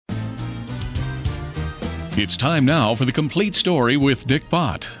It's time now for the complete story with Dick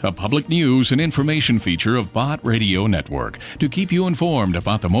Bott, a public news and information feature of Bott Radio Network, to keep you informed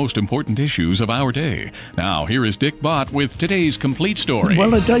about the most important issues of our day. Now, here is Dick Bott with today's complete story.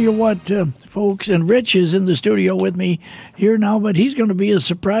 Well, I tell you what, folks, and Rich is in the studio with me here now, but he's going to be as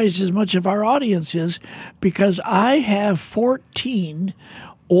surprised as much of our audience is, because I have 14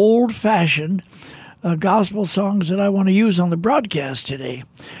 old-fashioned gospel songs that I want to use on the broadcast today.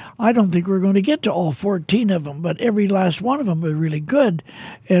 I don't think we're going to get to all 14 of them, but every last one of them are really good.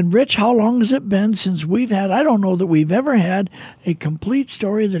 And Rich, how long has it been since I don't know that we've ever had a complete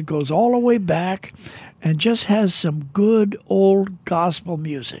story that goes all the way back and just has some good old gospel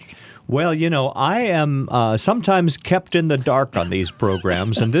music? Well, you know, I am sometimes kept in the dark on these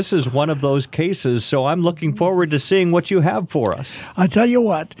programs, and this is one of those cases, so I'm looking forward to seeing what you have for us. I tell you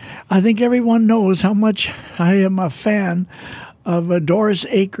what, I think everyone knows how much I am a fan of Doris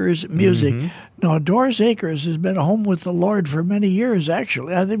Akers' music. Mm-hmm. Now, Doris Akers has been home with the Lord for many years,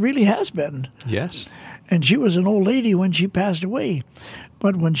 actually. It really has been. Yes. And she was an old lady when she passed away.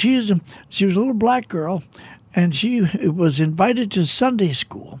 But when she was a little black girl, and she was invited to Sunday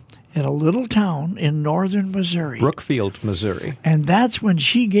school in a little town in northern Missouri. Brookfield, Missouri. And that's when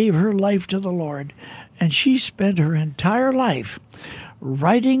she gave her life to the Lord. And she spent her entire life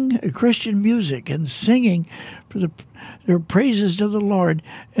writing Christian music and singing for their praises to the Lord.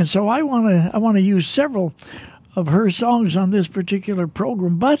 And so I want to use several of her songs on this particular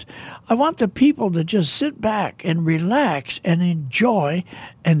program, but I want the people to just sit back and relax and enjoy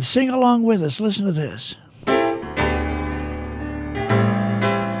and sing along with us. Listen to this.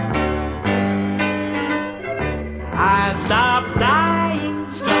 I stopped dying,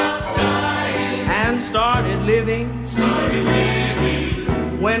 and started living,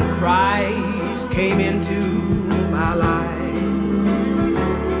 when Christ came into my life.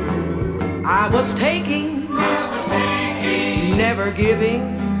 I was taking, never giving,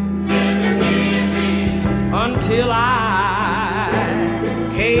 until I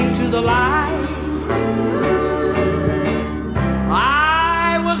came to the light.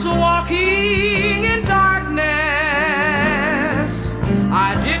 I was walking in darkness,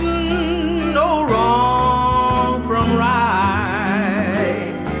 I didn't know wrong from right,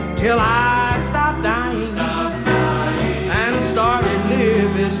 till I stopped dying, and started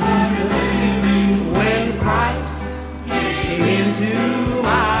living, when Christ came into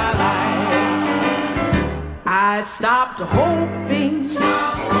my life. I stopped hoping,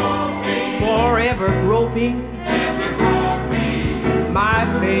 forever groping, my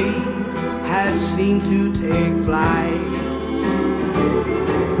faith has seemed to take flight.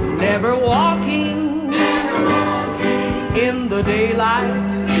 Never walking in the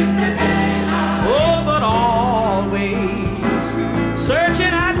daylight, oh, but always searching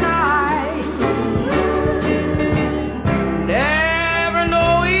at night, never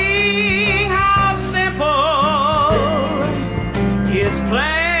knowing how simple His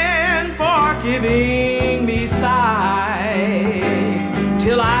plan for giving me sight,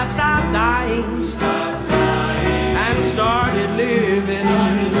 till I stopped dying, and started living,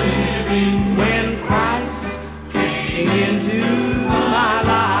 when Christ came into my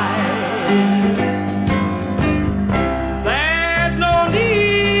life. There's no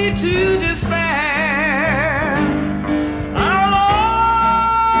need to despair, our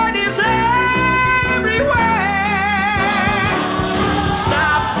Lord is everywhere.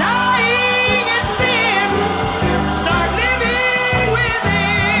 Stop dying in sin, start living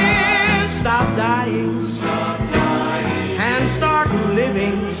within. Stop dying, and start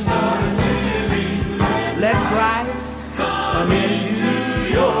living. Let Christ come into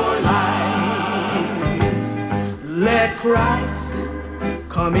your life. Let Christ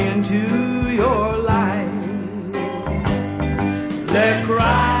come into your life. Let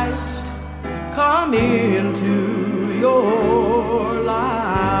Christ come into your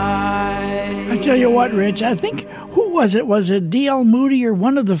life. I tell you what, Rich, I think, who was it? Was it D.L. Moody or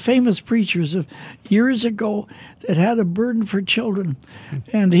one of the famous preachers of years ago that had a burden for children?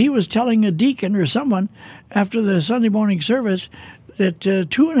 And he was telling a deacon or someone after the Sunday morning service that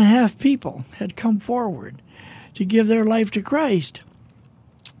 2.5 people had come forward to give their life to Christ.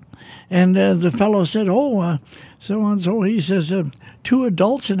 And the fellow said, so-and-so. He says, 2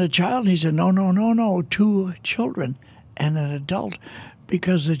 adults and a child. And he said, no, 2 children and an adult.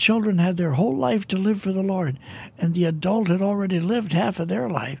 Because the children had their whole life to live for the Lord, and the adult had already lived half of their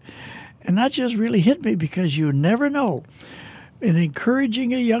life. And that just really hit me, because you never know, in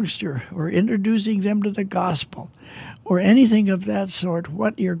encouraging a youngster or introducing them to the gospel or anything of that sort,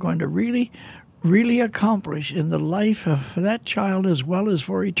 what you're going to really really accomplish in the life of that child as well as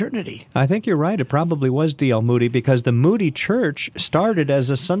for eternity. I think you're right. It probably was D.L. Moody, because the Moody Church started as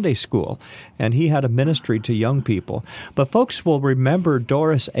a Sunday school, and he had a ministry to young people. But folks will remember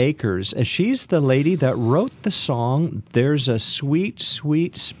Doris Akers, as she's the lady that wrote the song, "There's a Sweet,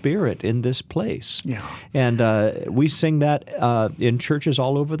 Sweet Spirit in This Place." Yeah. And we sing that in churches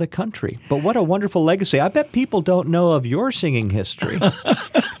all over the country. But what a wonderful legacy. I bet people don't know of your singing history.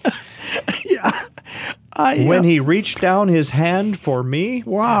 When he reached down his hand for me.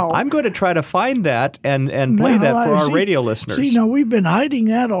 Wow. I'm going to try to find that and play that for our radio listeners. See, now we've been hiding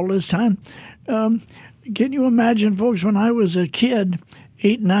that all this time. Can you imagine, folks, when I was a kid,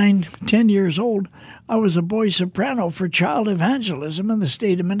 8, 9, 10 years old, I was a boy soprano for child evangelism in the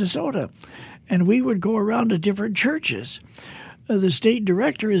state of Minnesota. And we would go around to different churches. The state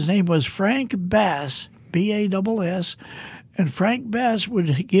director, his name was Frank Bass, B-A-S-S, and Frank Bass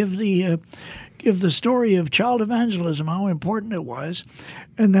would give the story of child evangelism, how important it was.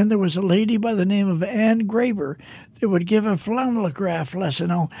 And then there was a lady by the name of Ann Graber that would give a flannelograph lesson.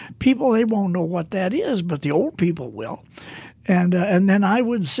 Now, people, they won't know what that is, but the old people will. And then I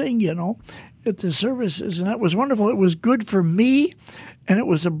would sing, at the services, and that was wonderful. It was good for me, and it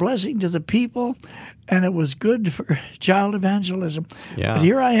was a blessing to the people, and it was good for child evangelism. Yeah. But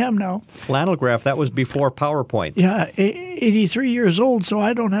here I am now. Flannelgraph, that was before PowerPoint. Yeah, 83 years old, so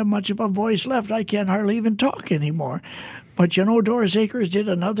I don't have much of a voice left. I can't hardly even talk anymore. But Doris Akers did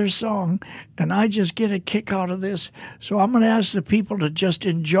another song, and I just get a kick out of this. So I'm going to ask the people to just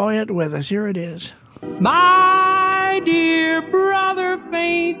enjoy it with us. Here it is. My dear brother,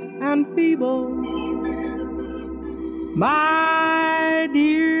 faint and feeble, my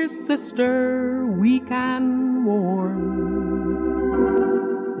dear sister, weak and worn,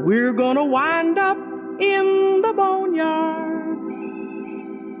 we're gonna wind up in the boneyard,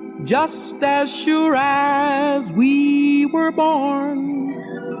 just as sure as we were born.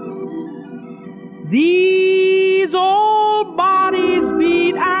 These old bodies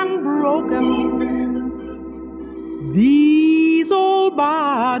beat and broken, these old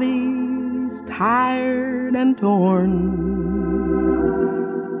bodies tired and torn,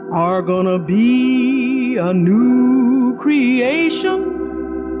 are gonna be a new creation,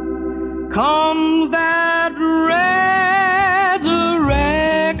 comes that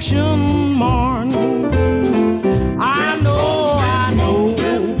resurrection morn. I know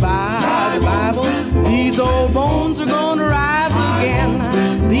by the Bible, these old bones are gonna rise again.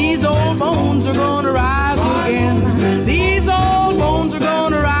 These old bones are gonna rise again. These old bones are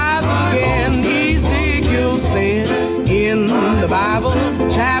gonna rise again. Ezekiel said in the Bible,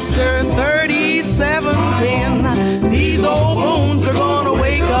 chapter 37:10, these old bones are gonna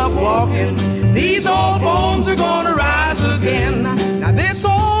wake up walking. These old bones are gonna rise again. Now this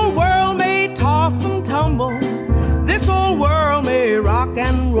old world may toss and tumble, this old world may rock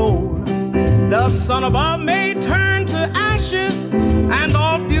and roll, the sun above may turn to ashes, and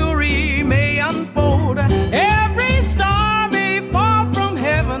all fury may unfold. Every star may fall from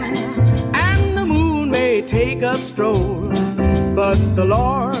heaven, and the moon may take a stroll, but the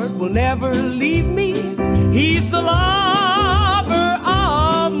Lord will never leave me. He's the lover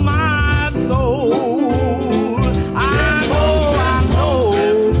of my soul. I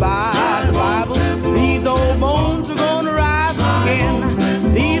know by the Bible, these old bones are gonna rise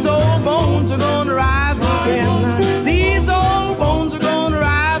again. These old bones are gonna rise again. These old bones are gonna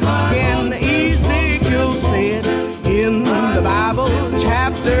rise again. Ezekiel said in the Bible,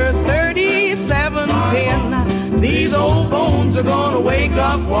 chapter 37:10, these old bones are gonna wake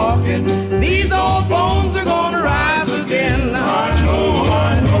up walking. These old bones are gonna rise again. I know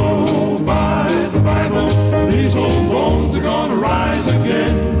by the Bible, these old bones are gonna rise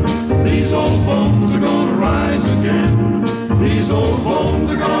again. These old bones are gonna rise again. These old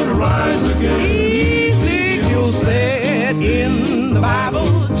bones are gonna rise again. Ezekiel said in the Bible,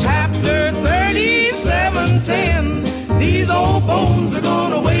 chapter 37:10, these old bones are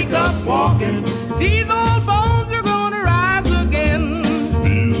gonna wake up walking. These old bones are gonna rise again.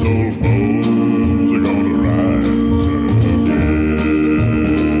 These old bones are gonna rise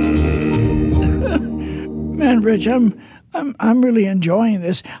again. Man, Rich, I'm really enjoying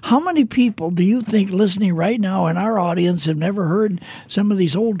this. How many people do you think listening right now in our audience have never heard some of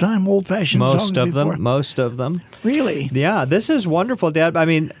these old-time, old-fashioned songs before? Most of them. Really? Yeah, this is wonderful, Dad. I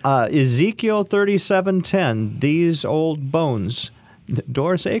mean, Ezekiel 37:10, these old bones,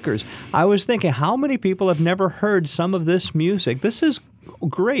 Doris Akers. I was thinking, how many people have never heard some of this music? This is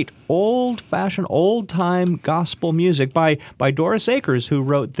great old-fashioned, old-time gospel music by Doris Akers, who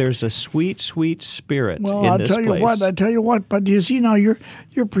wrote "There's a Sweet, Sweet Spirit in this place." I tell you what. But you see now, you're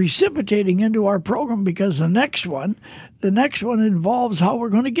precipitating into our program because the next one involves how we're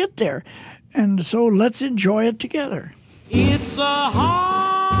going to get there, and so let's enjoy it together. It's a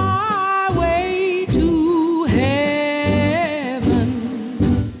highway to heaven.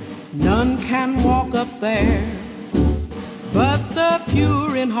 None can walk up there but the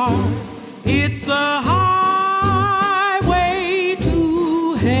pure in heart. It's a highway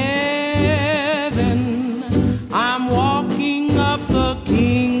to heaven. I'm walking up the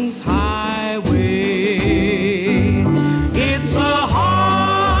King's highway. It's a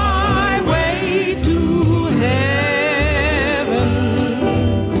highway to heaven.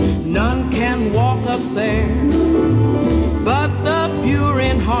 None can walk up there but the pure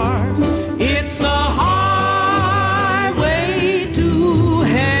in heart. It's a highway to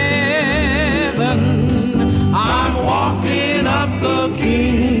heaven. I'm walking up the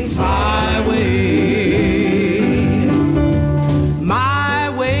King's highway. My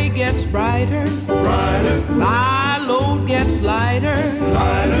way gets brighter, my load gets lighter,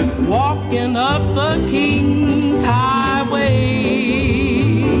 walking up the King's highway.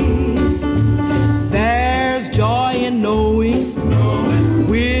 There's joy in knowing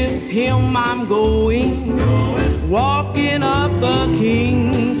with Him I'm going, walking up the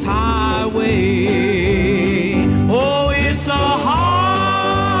King's highway. Oh, it's a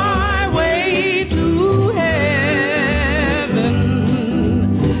highway to heaven.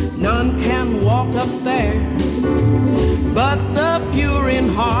 None can walk up there but the pure in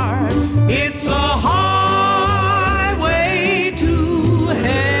heart. It's a highway to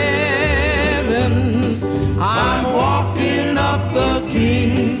heaven. I'm walking up the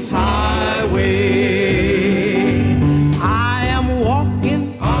King's highway. I am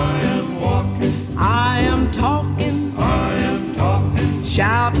walking, I am talking,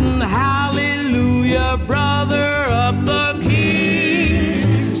 shouting hallelujah, brother, up the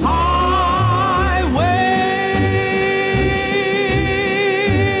King's highway.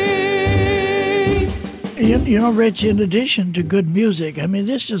 You know, Rich, in addition to good music, I mean,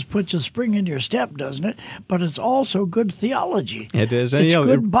 this just puts a spring in your step, doesn't it? But it's also good theology. It is. It's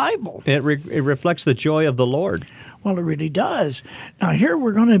good Bible. It reflects the joy of the Lord. Well, it really does. Now, here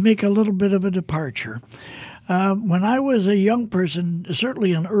we're going to make a little bit of a departure. When I was a young person,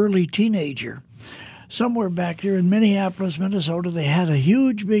 certainly an early teenager, somewhere back there in Minneapolis, Minnesota, they had a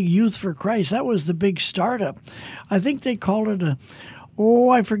huge, big Youth for Christ. That was the big startup. I think they called it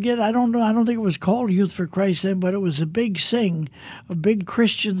I forget. I don't know. I don't think it was called Youth for Christ then, but it was a big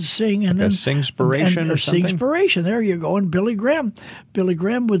Christian sing. And like then, a Singspiration or something? Singspiration. There you go. And Billy Graham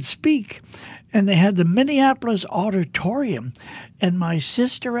would speak. And they had the Minneapolis Auditorium. And my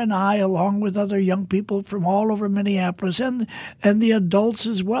sister and I, along with other young people from all over Minneapolis, and the adults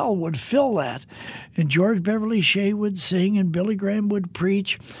as well, would fill that. And George Beverly Shea would sing, and Billy Graham would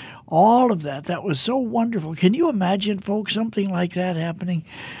preach. All of that. That was so wonderful. Can you imagine, folks, something like that happening?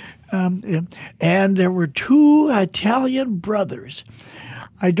 And there were two Italian brothers.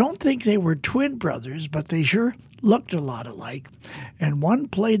 I don't think they were twin brothers, but they sure looked a lot alike. And one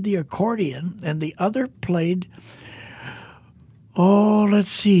played the accordion, and the other played... Oh,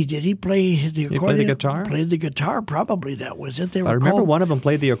 let's see. Did he play the accordion? He played the guitar? Played the guitar. Probably that was it. I remember one of them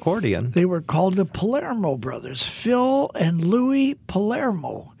played the accordion. They were called the Palermo brothers, Phil and Louis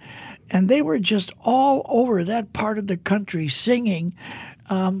Palermo. And they were just all over that part of the country singing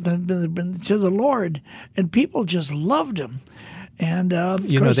to the Lord. And people just loved them. And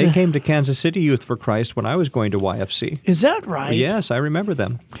they came to Kansas City Youth for Christ when I was going to YFC. Is that right? Yes, I remember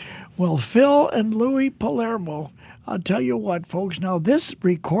them. Well, Phil and Louis Palermo, I'll tell you what, folks. Now, this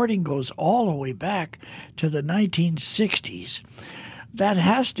recording goes all the way back to the 1960s. That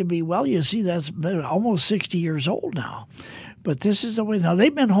has to be, well, you see, that's almost 60 years old now. But this is the way. Now,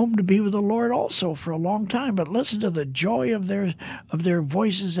 they've been home to be with the Lord also for a long time, but listen to the joy of their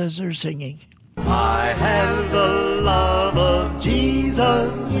voices as they're singing. I have the love of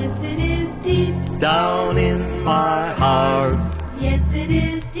Jesus. Yes, it is deep down in my heart. Yes, it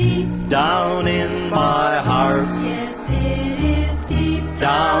is deep down in my heart. Yes, it is deep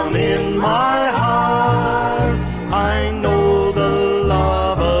down in my heart. I know the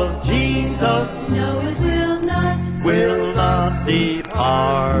love of Jesus. No, it will not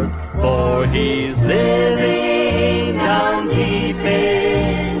depart, for He's living down deep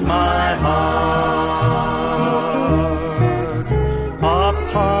in my heart.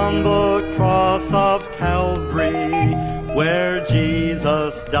 Upon the cross of Calvary, where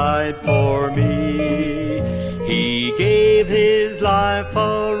Jesus died for me, He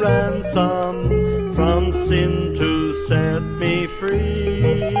ransom from sin to set me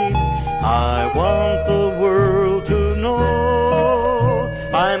free. I want the world to know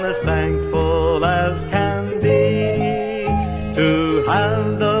I'm as thankful as can be to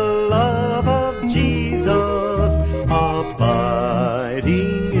have the love of Jesus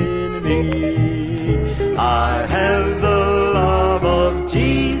abiding in me. I have the love of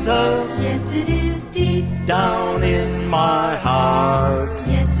Jesus. Yes, it is deep Down in my heart.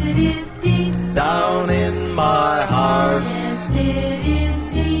 Yes, it is deep Down in my heart. Yes, it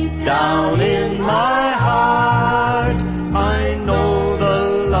is deep Down in my heart. I know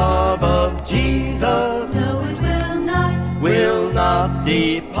the love of Jesus No, it will not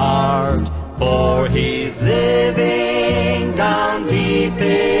depart, for He's living down deep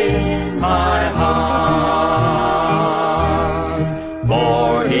in my heart.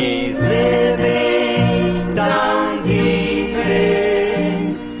 For He's living down deep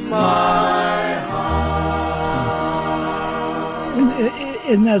in my heart.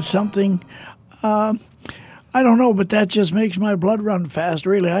 Isn't that something? I don't know, but that just makes my blood run fast,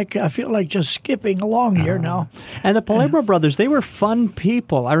 really. I feel like just skipping along here now. And the Palabra brothers, they were fun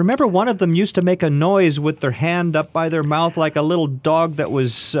people. I remember one of them used to make a noise with their hand up by their mouth like a little dog that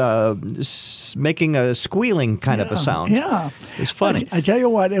was making a squealing kind of a sound. Yeah. It was funny. I tell you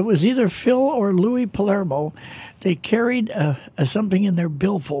what, it was either Phil or Louis Palermo. They carried something in their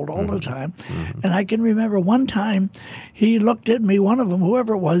billfold all the time. And I can remember one time he looked at me, one of them,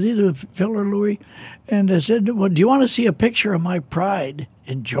 whoever it was, either Phil or Louis, and said, well, do you want to see a picture of my pride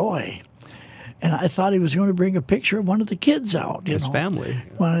and joy? And I thought he was going to bring a picture of one of the kids out. His family.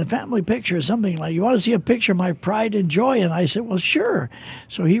 Well, a family picture, something like, you want to see a picture of my pride and joy? And I said, well, sure.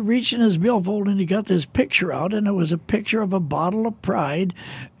 So he reached in his billfold and he got this picture out, and it was a picture of a bottle of Pride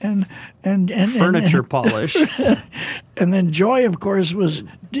and Furniture polish. And then joy, of course, was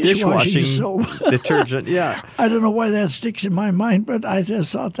dishwashing soap. Detergent, yeah. I don't know why that sticks in my mind, but I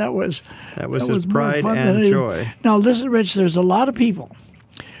just thought that was his more pride fun and than joy. Now, listen, Rich, there's a lot of people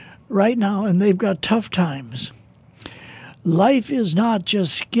right now, and they've got tough times. Life is not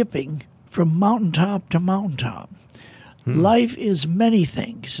just skipping from mountaintop to mountaintop. Life is many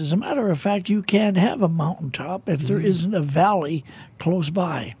things. As a matter of fact, you can't have a mountaintop if there isn't a valley close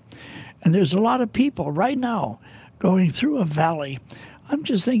by. And there's a lot of people right now going through a valley. I'm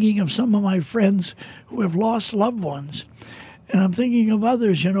just thinking of some of my friends who have lost loved ones. And I'm thinking of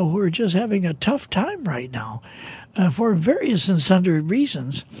others, who are just having a tough time right now for various and sundry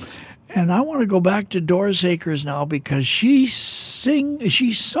reasons. And I want to go back to Doris Akers now because she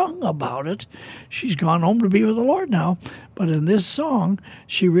sung about it. She's gone home to be with the Lord now. But in this song,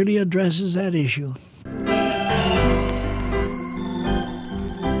 she really addresses that issue.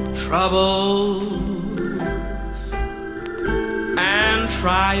 Troubles and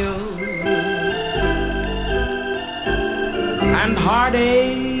trials and heartaches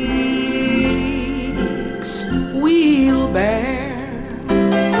we'll bear.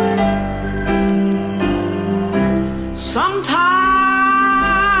 Sometimes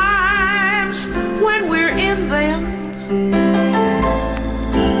when we're in them,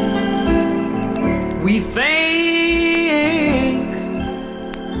 we think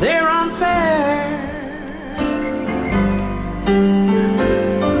they're unfair.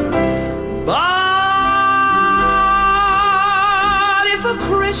 But if a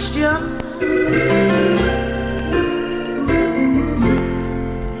Christian,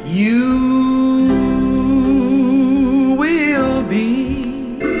 you will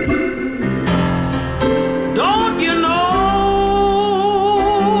be, don't you know,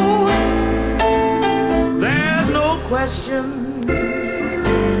 there's no question,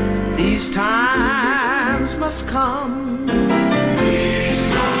 these times must come.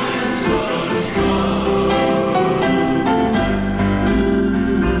 These times must come.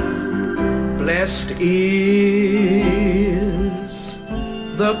 Blessed is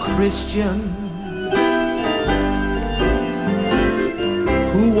the Christian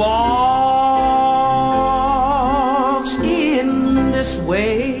who walks in this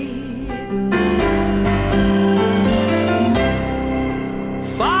way.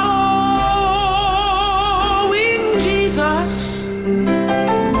 Following Jesus,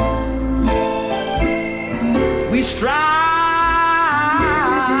 we strive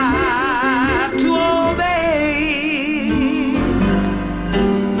to obey.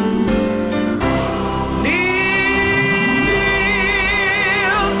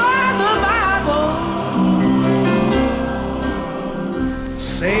 Live by the Bible,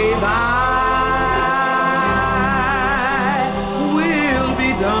 say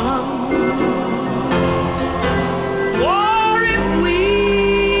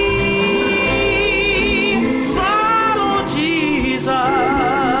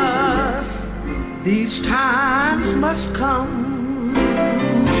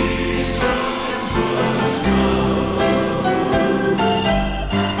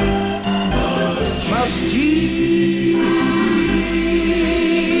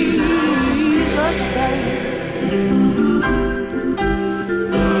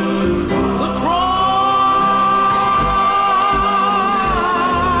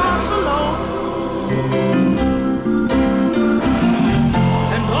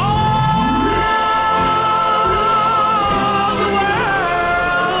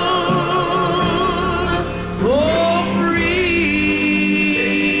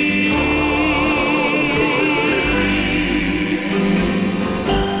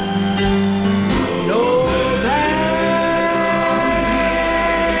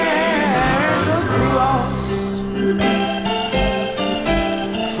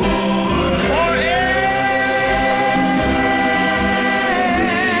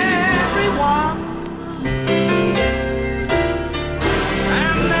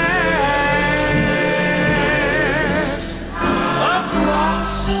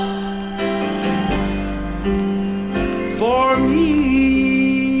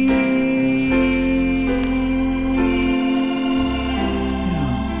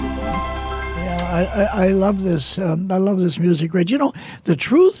I love this. I love this music, Rich. You know, the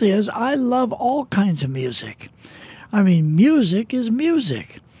truth is, I love all kinds of music. I mean, music is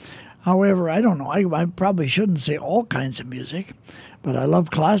music. However, I don't know. I probably shouldn't say all kinds of music, but I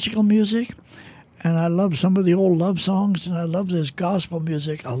love classical music, and I love some of the old love songs, and I love this gospel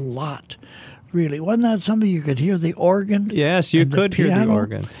music a lot. Really, wasn't that something you could hear the organ? Yes, you could hear the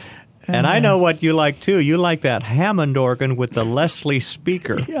organ. And I know what you like, too. You like that Hammond organ with the Leslie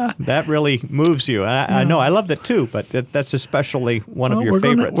speaker. Yeah. That really moves you. I know. I love that, too, but that's especially one of your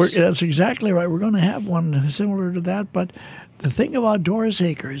favorites. That's exactly right. We're going to have one similar to that. But the thing about Doris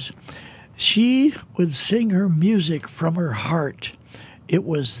Akers, she would sing her music from her heart. It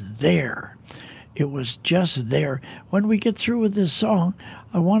was there. It was just there. When we get through with this song,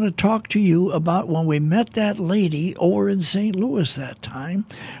 I want to talk to you about when we met that lady over in St. Louis that time,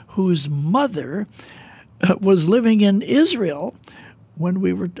 whose mother was living in Israel when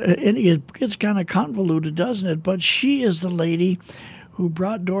we were, and it gets kind of convoluted, doesn't it? But she is the lady who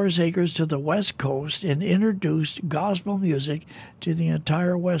brought Doris Akers to the West Coast and introduced gospel music to the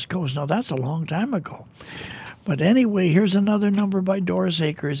entire West Coast. Now, that's a long time ago. But anyway, here's another number by Doris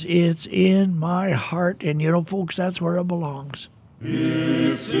Akers. It's in my heart. And you know, folks, that's where it belongs.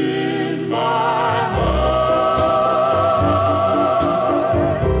 It's in my heart.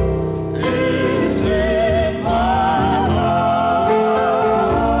 It's in my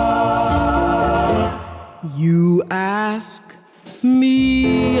heart. You ask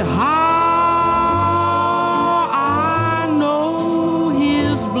me how I know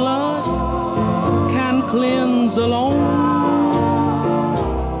his blood can cleanse alone.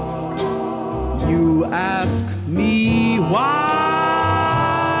 You ask me why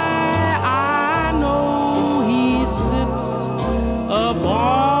I know he sits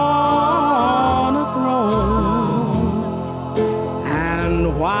upon a throne,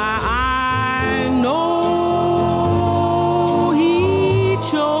 and why I know he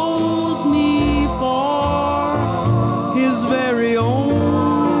chose me for his very own.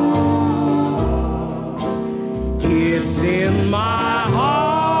 It's in my heart.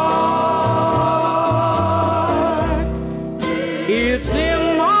 It's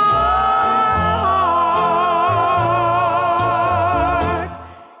in my heart.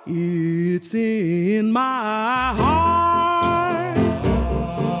 It's in my heart.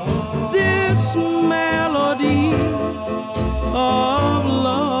 This melody of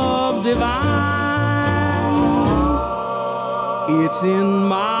love divine. It's in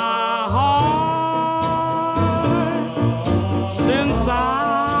my heart since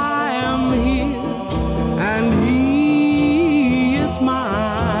I am his and he is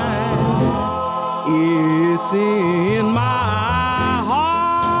mine. It's in my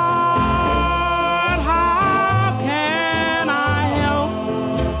heart. How can I help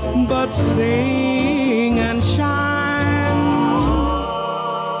but sing and shine?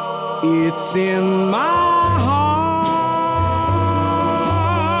 It's in my heart.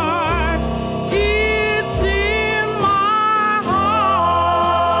 It's in my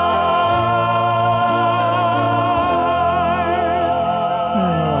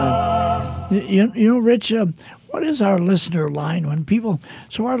heart. You know, Rich, what is our listener line when people,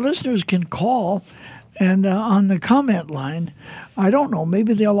 so our listeners can call and on the comment line, I don't know,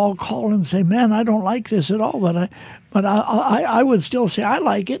 maybe they'll all call and say, man, I don't like this at all, but I would still say I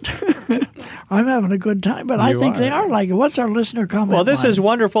like it. I'm having a good time, but I think they are like it. What's our listener comment Well, this line? is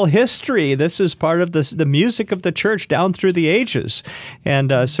wonderful history. This is part of the music of the church down through the ages,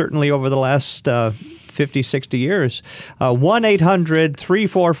 and certainly over the last 50, 60 years.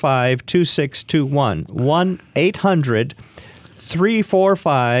 1-800-345-2621.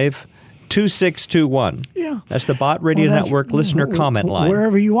 1-800-345-2621. Yeah. That's the Bott Radio Network listener comment line.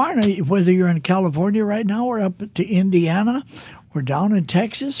 Wherever you are, whether you're in California right now or up to Indiana or down in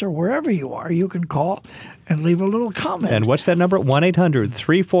Texas or wherever you are, you can call and leave a little comment. And what's that number?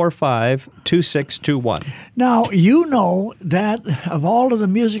 1-800-345-2621. Now, you know that of all of the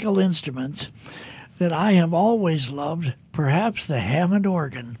musical instruments that I have always loved, perhaps the Hammond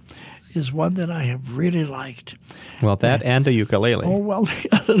organ is one that I have really liked. Well, that and the ukulele. Oh, well,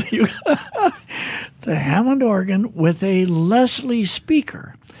 the Hammond organ with a Leslie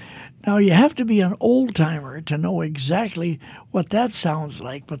speaker. Now, you have to be an old-timer to know exactly what that sounds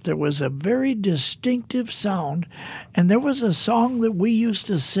like, but there was a very distinctive sound, and there was a song that we used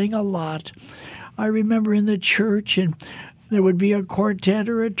to sing a lot. I remember in the church, and there would be a quartet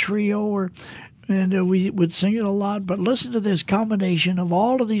or a trio, and we would sing it a lot. But listen to this combination of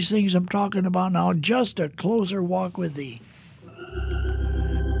all of these things I'm talking about now, Just a Closer Walk with Thee.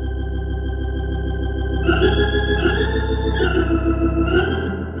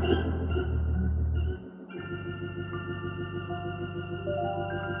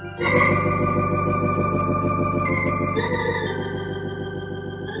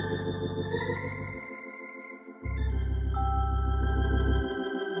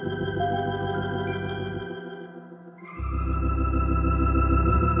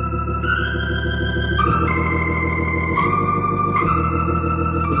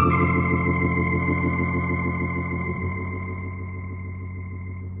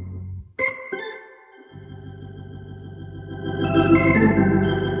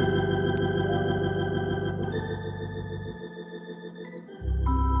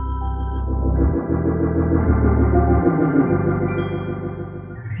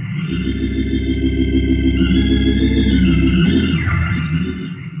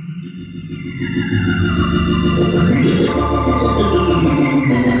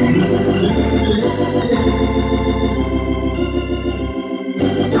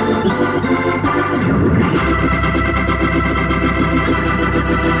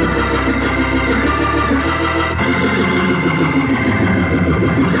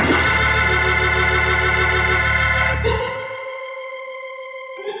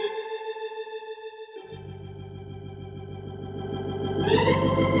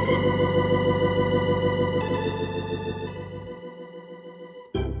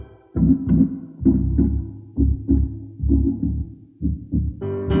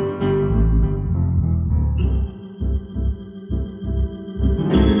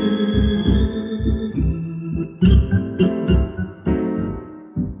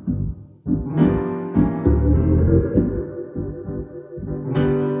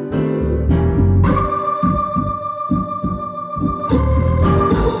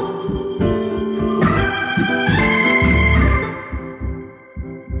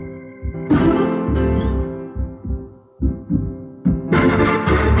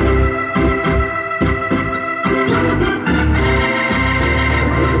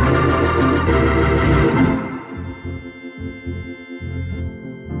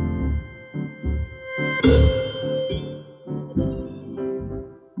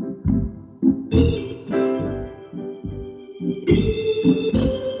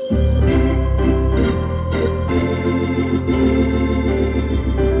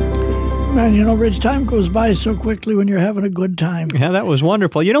 Man, you know, Rich, time goes by so quickly when you're having a good time. Yeah, that was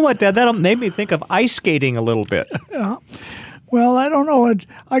wonderful. You know what, Dad? That made me think of ice skating a little bit. Yeah. Well, I don't know.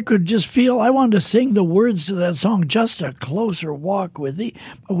 I could just feel I wanted to sing the words to that song, Just a Closer Walk with Thee.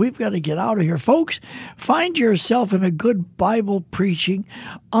 But we've got to get out of here. Folks, find yourself in a good Bible preaching,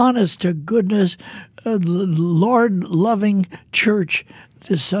 honest to goodness, Lord-loving church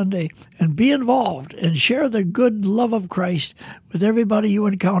this Sunday, and be involved and share the good love of Christ with everybody you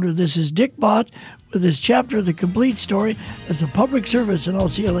encounter. This is Dick Bott with this chapter of The Complete Story. It's a public service, and I'll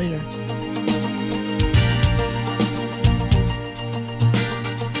see you later.